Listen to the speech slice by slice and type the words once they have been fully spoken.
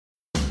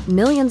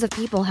Millions of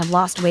people have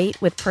lost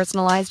weight with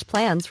personalized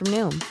plans from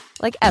Noom.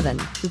 Like Evan,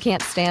 who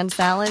can't stand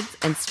salads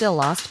and still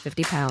lost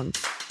 50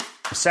 pounds.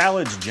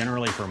 Salads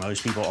generally for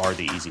most people are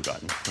the easy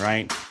button,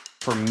 right?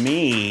 For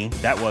me,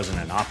 that wasn't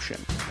an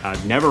option.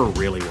 I never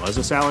really was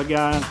a salad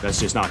guy. That's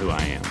just not who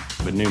I am.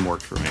 But Noom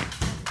worked for me.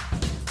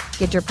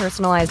 Get your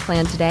personalized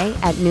plan today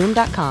at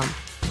Noom.com.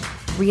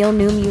 Real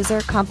Noom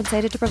user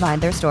compensated to provide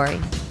their story.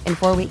 In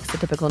 4 weeks, the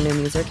typical Noom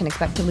user can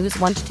expect to lose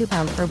 1 to 2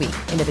 pounds per week.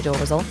 Individual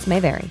results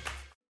may vary.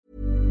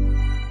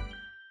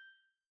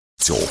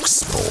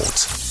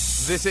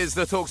 talkSPORT. This is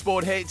the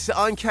talkSPORT hit.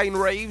 I'm Kane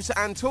Reeves,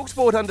 and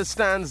talkSPORT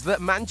understands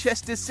that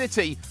Manchester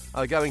City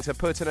are going to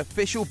put an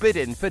official bid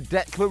in for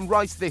Declan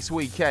Rice this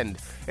weekend.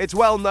 It's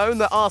well known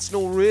that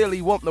Arsenal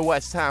really want the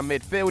West Ham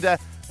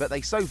midfielder, but they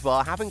so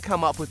far haven't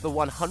come up with the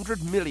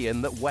 100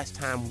 million that West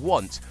Ham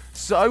want.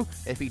 So,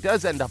 if he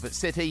does end up at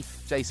City,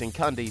 Jason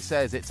Cundy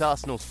says it's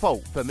Arsenal's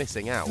fault for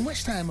missing out.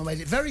 West Ham have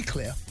made it very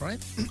clear, right?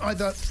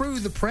 Either through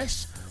the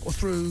press or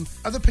through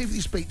other people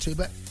you speak to,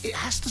 but it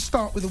has to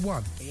start with a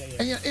one.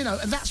 And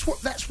and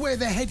that's where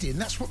they're heading.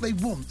 That's what they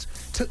want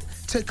to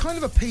kind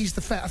of appease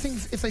the fact. I think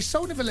if they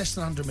sold him for less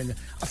than 100 million,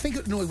 I think it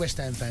would annoy West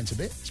Ham fans a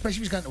bit, especially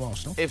if he's going to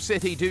Arsenal. If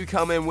City do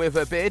come in with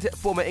a bid,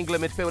 former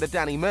England midfielder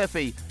Danny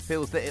Murphy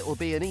feels that it will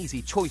be an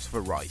easy choice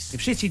for Rice.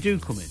 If City do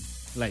come in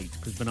late,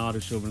 because Bernardo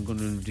Silva and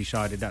Gundogan have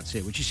decided that's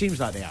it, which it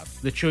seems like they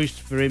have, the choice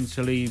for him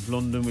to leave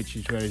London, which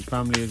is where his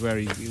family is, where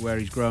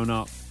he's grown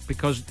up,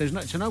 because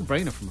it's a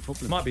no-brainer from a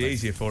footballer. It might be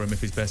easier for him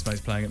if his best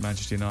mate's playing at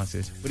Manchester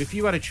United. But if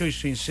you had a choice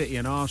between City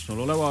and Arsenal,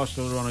 although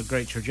Arsenal are on a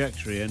great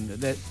trajectory, and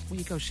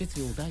you go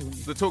City all day, wouldn't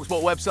you? The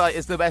talkSPORT website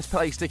is the best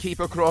place to keep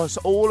across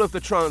all of the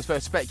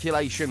transfer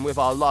speculation with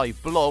our live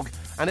blog.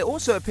 And it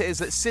also appears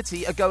that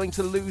City are going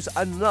to lose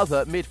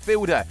another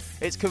midfielder.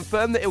 It's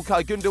confirmed that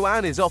Ilkay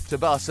Gundogan is off to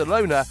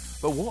Barcelona,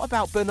 but what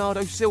about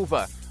Bernardo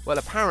Silva? Well,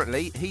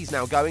 apparently he's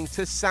now going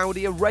to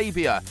Saudi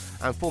Arabia,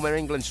 and former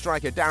England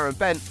striker Darren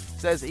Bent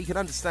says he can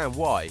understand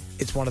why.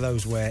 It's one of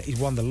those where he's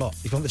won the lot.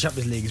 He's won the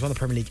Champions League, he's won the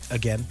Premier League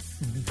again.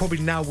 Probably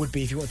now would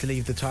be, if he wanted to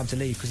leave, the time to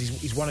leave, because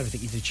he's won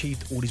everything. He's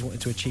achieved all he's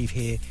wanted to achieve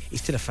here.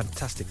 He's still a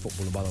fantastic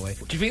footballer, by the way.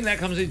 Do you think that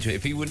comes into it?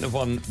 If he wouldn't have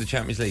won the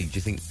Champions League, do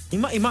you think... He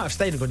might have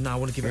stayed and gone, no, I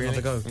want to give it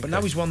another go. But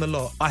now he's won the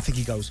lot, I think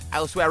he goes.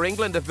 Elsewhere,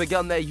 England have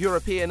begun their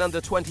European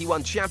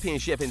Under-21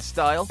 Championship in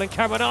style. And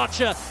Cameron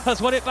Archer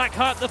has won it back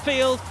high up the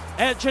field,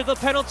 entered the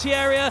penalty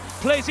area,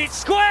 plays it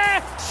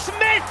square,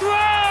 Smith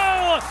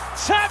Rowe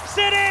taps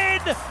it in,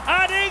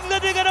 and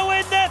England are going to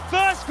win their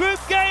first group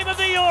game of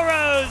the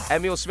Euros.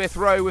 Emil Smith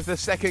Rowe with the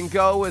second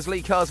goal as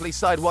Lee Carsley's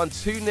side won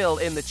 2-0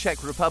 in the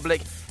Czech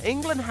Republic.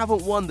 England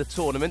haven't won the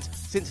tournament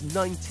since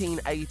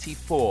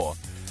 1984.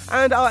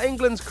 And are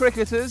England's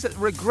cricketers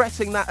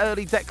regretting that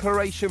early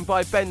declaration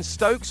by Ben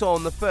Stokes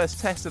on the first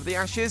test of the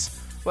Ashes?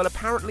 Well,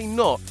 apparently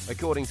not,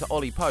 according to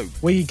Ollie Pope.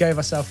 We gave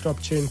ourselves the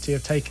opportunity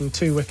of taking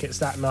 2 wickets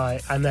that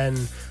night and then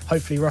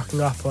hopefully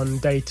rocking up on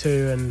day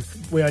 2, and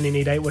we only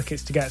need 8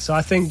 wickets to get. So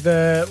I think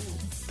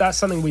that's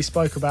something we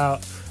spoke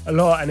about a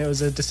lot, and it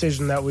was a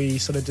decision that we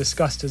sort of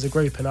discussed as a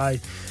group, and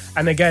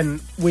again,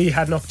 we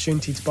had an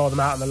opportunity to bowl them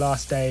out on the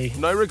last day.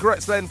 No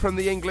regrets then from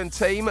the England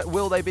team.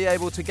 Will they be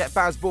able to get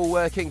Bazball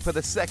working for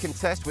the second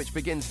test, which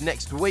begins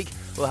next week?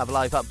 We'll have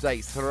live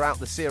updates throughout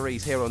the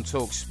series here on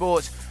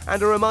talkSPORT.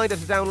 And a reminder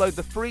to download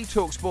the free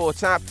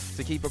talkSPORT app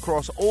to keep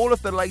across all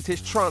of the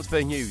latest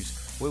transfer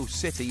news. Will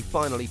City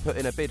finally put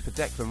in a bid for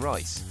Declan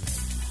Rice?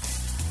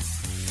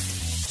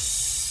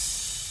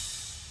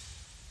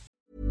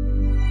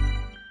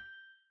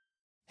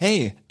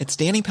 Hey, it's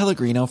Danny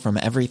Pellegrino from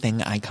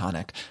Everything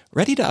Iconic.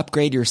 Ready to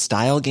upgrade your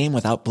style game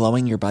without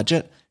blowing your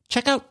budget?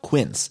 Check out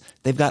Quince.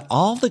 They've got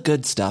all the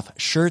good stuff,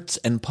 shirts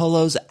and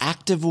polos,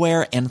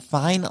 activewear, and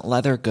fine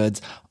leather goods,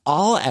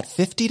 all at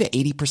 50 to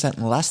 80%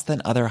 less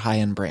than other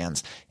high-end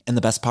brands. And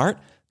the best part?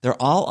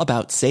 They're all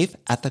about safe,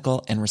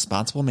 ethical, and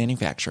responsible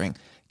manufacturing.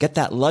 Get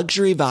that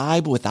luxury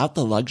vibe without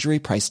the luxury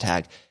price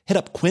tag. Hit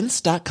up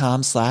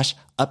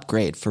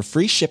quince.com/upgrade for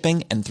free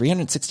shipping and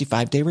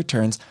 365-day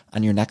returns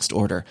on your next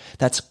order.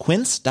 That's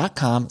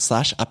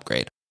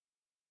quince.com/upgrade.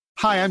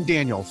 Hi, I'm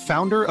Daniel,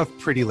 founder of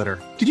Pretty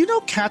Litter. Did you know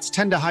cats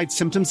tend to hide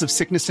symptoms of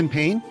sickness and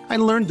pain? I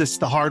learned this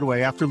the hard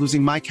way after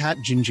losing my cat,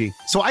 Gingy.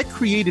 So I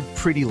created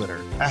Pretty Litter,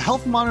 a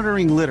health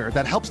monitoring litter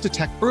that helps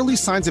detect early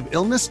signs of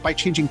illness by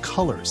changing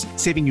colors,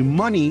 saving you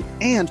money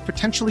and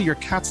potentially your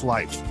cat's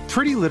life.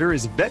 Pretty Litter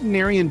is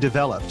veterinarian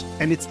developed,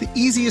 and it's the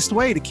easiest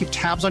way to keep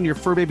tabs on your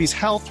fur baby's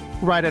health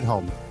right at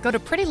home. Go to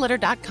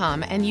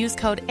prettylitter.com and use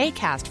code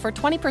ACAST for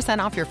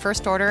 20% off your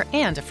first order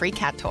and a free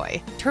cat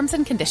toy. Terms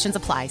and conditions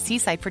apply. See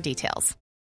site for details.